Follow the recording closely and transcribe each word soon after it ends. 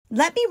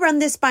Let me run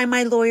this by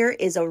my lawyer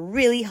is a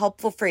really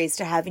helpful phrase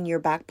to have in your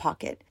back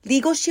pocket.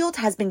 Legal Shield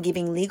has been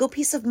giving legal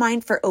peace of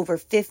mind for over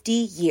 50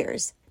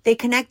 years. They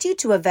connect you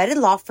to a vetted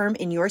law firm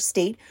in your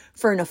state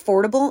for an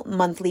affordable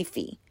monthly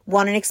fee.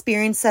 Want an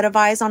experienced set of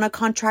eyes on a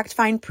contract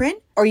fine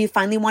print? Or you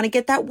finally want to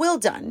get that will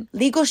done?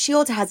 Legal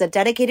Shield has a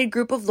dedicated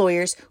group of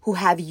lawyers who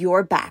have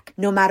your back,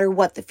 no matter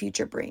what the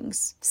future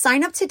brings.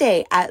 Sign up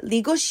today at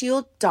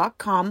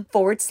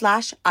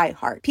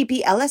LegalShield.com/iHeart.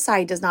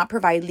 PPLSI does not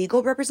provide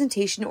legal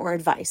representation or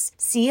advice.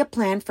 See a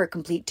plan for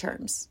complete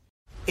terms.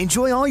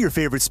 Enjoy all your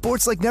favorite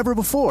sports like never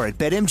before at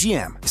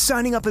BetMGM.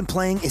 Signing up and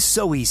playing is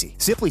so easy.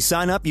 Simply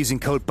sign up using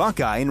code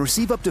Buckeye and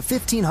receive up to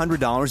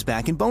 $1,500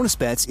 back in bonus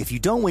bets if you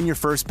don't win your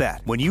first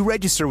bet. When you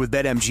register with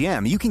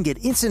BetMGM, you can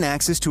get instant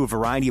access to a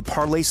variety of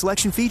parlay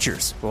selection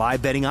features,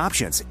 live betting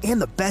options,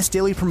 and the best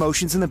daily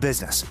promotions in the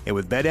business. And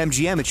with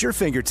BetMGM at your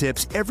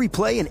fingertips, every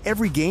play and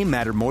every game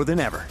matter more than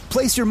ever.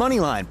 Place your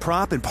moneyline,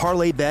 prop, and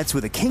parlay bets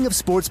with the king of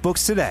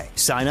sportsbooks today.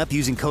 Sign up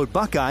using code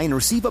Buckeye and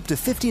receive up to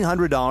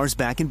 $1,500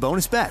 back in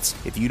bonus bets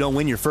if you don't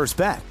win your first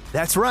bet.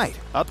 That's right,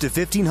 up to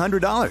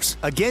 $1,500.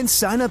 Again,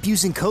 sign up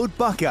using code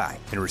Buckeye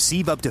and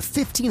receive up to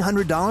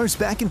 $1,500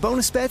 back in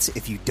bonus bets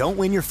if you don't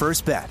win your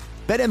first bet.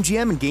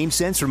 BetMGM and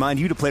GameSense remind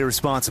you to play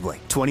responsibly.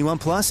 21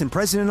 plus and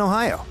present in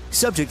Ohio.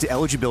 Subject to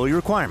eligibility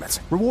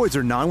requirements. Rewards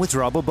are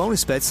non-withdrawable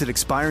bonus bets that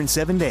expire in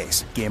 7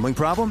 days. Gambling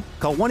problem?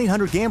 Call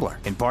 1-800-GAMBLER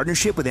in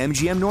partnership with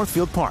MGM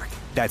Northfield Park.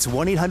 That's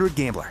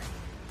 1-800-GAMBLER.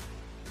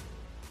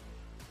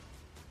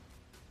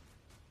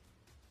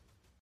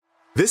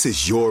 This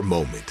is your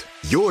moment,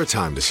 your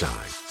time to shine,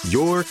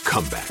 your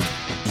comeback.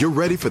 You're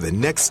ready for the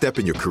next step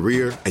in your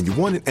career, and you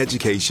want an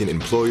education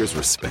employers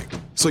respect.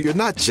 So you're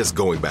not just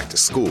going back to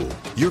school,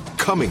 you're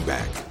coming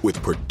back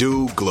with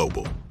Purdue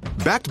Global.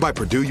 Backed by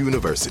Purdue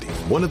University,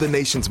 one of the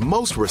nation's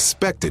most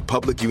respected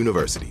public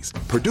universities,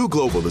 Purdue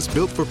Global is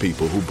built for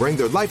people who bring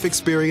their life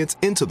experience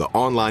into the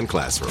online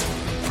classroom.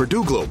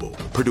 Purdue Global,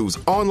 Purdue's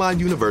online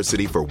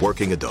university for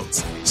working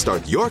adults.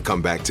 Start your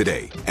comeback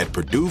today at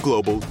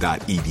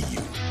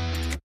purdueglobal.edu.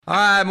 All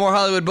right, more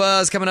Hollywood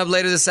Buzz coming up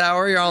later this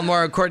hour. You're on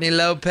more Courtney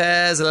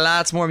Lopez.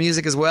 Lots more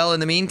music as well. In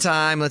the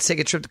meantime, let's take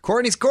a trip to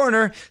Courtney's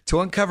Corner to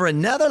uncover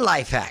another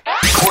life hack.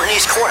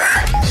 Courtney's Corner.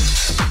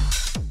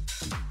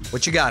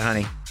 What you got,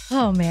 honey?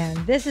 Oh,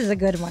 man, this is a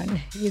good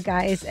one, you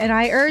guys. And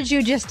I urge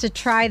you just to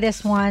try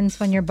this once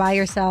when you're by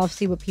yourself,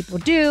 see what people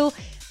do.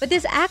 But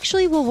this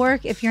actually will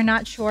work if you're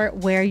not sure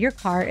where your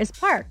car is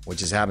parked. Which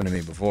has happened to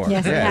me before.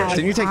 Yes, it has.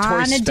 Didn't you take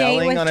Tori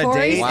Spelling on a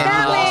date? Wow.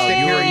 And lost it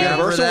here at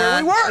Universal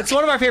where we work? It's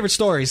one of our favorite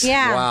stories.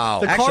 Yeah. Wow.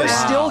 The Actually, car's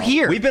still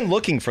here. We've been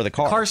looking for the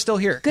car. Car's still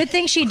here. Good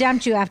thing she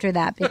dumped you after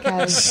that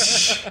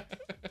because...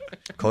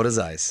 Cold as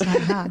ice.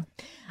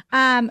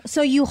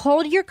 So you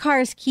hold your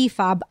car's key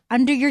fob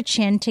under your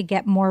chin to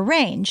get more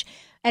range.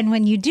 And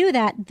when you do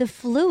that, the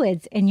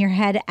fluids in your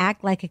head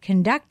act like a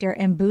conductor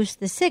and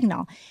boost the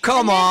signal.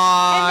 Come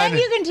on. And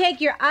then you can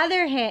take your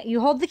other hand.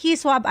 You hold the key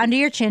swab under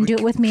your chin. Do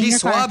it with me in Key your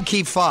car. swab,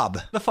 key fob.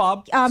 The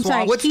fob. I'm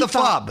sorry. What's key the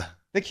fob?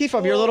 The key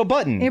fob, your little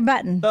button. Your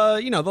button.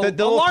 The The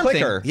little alarm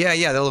clicker. thing.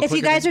 Yeah, the little If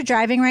you guys are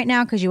driving right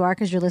now, because you're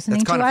listening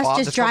That's to kind of us, fob.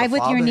 just That's called drive a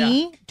with fob? your Yeah.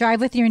 knee.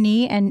 Drive with your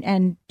knee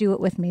and do it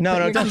with me.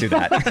 No, don't do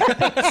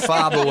that.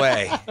 Fob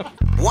away.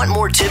 Want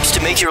more tips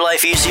to make your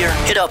life easier?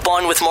 Hit up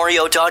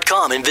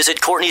OnWithMario.com and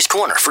visit Courtney's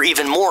Corner for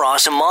even more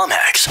awesome mom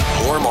hacks.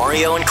 More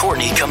Mario and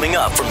Courtney coming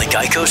up from the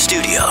Geico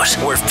Studios,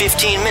 where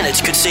 15 minutes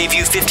could save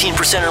you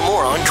 15% or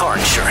more on car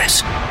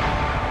insurance.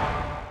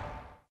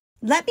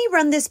 Let me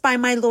run this by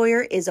my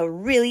lawyer is a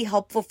really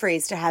helpful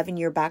phrase to have in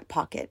your back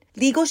pocket.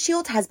 Legal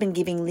Shield has been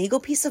giving legal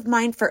peace of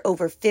mind for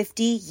over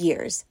 50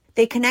 years.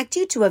 They connect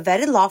you to a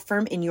vetted law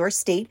firm in your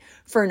state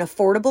for an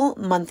affordable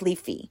monthly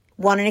fee.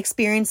 Want an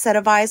experienced set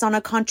of eyes on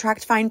a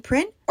contract fine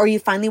print? Or you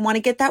finally want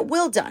to get that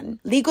will done?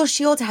 Legal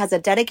Shield has a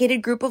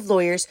dedicated group of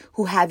lawyers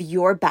who have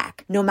your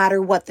back, no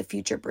matter what the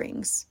future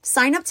brings.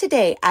 Sign up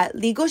today at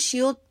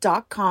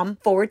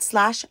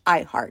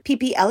LegalShield.com/iHeart.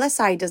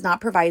 PPLSI does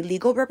not provide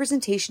legal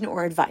representation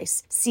or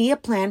advice. See a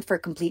plan for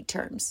complete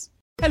terms.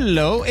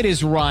 Hello, it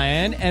is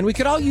Ryan, and we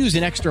could all use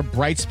an extra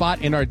bright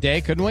spot in our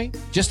day, couldn't we?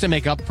 Just to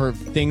make up for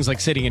things like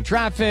sitting in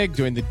traffic,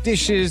 doing the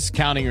dishes,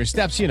 counting your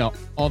steps,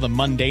 all the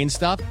mundane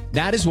stuff.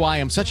 That is why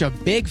I'm such a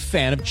big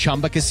fan of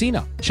Chumba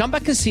Casino. Chumba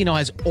Casino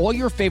has all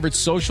your favorite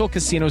social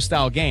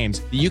casino-style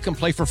games that you can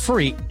play for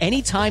free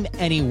anytime,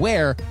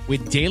 anywhere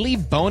with daily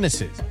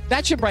bonuses.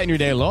 That should brighten your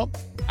day a little.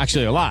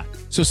 Actually, a lot.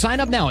 So sign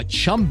up now at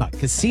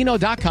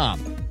ChumbaCasino.com.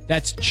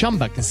 That's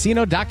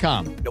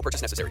ChumbaCasino.com. No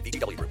purchase necessary.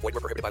 VGW Group. Void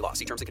where prohibited by law.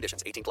 See terms and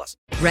conditions. 18 plus.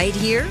 Right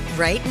here,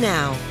 right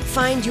now.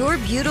 Find your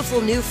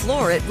beautiful new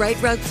floor at Right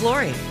Rug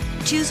Flooring.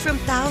 Choose from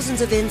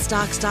thousands of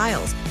in-stock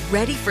styles,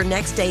 ready for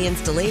next day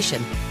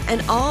installation,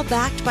 and all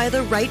backed by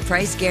the right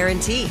price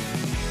guarantee.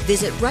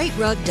 Visit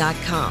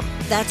rightrug.com.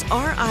 That's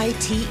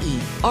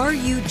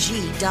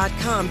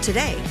RITERUG.com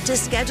today to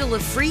schedule a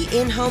free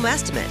in-home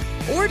estimate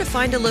or to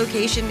find a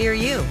location near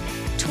you.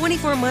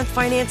 24-month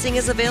financing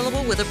is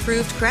available with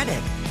approved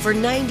credit. For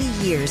 90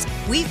 years,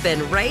 we've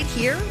been right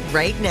here,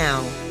 right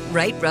now.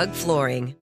 Right Rug Flooring.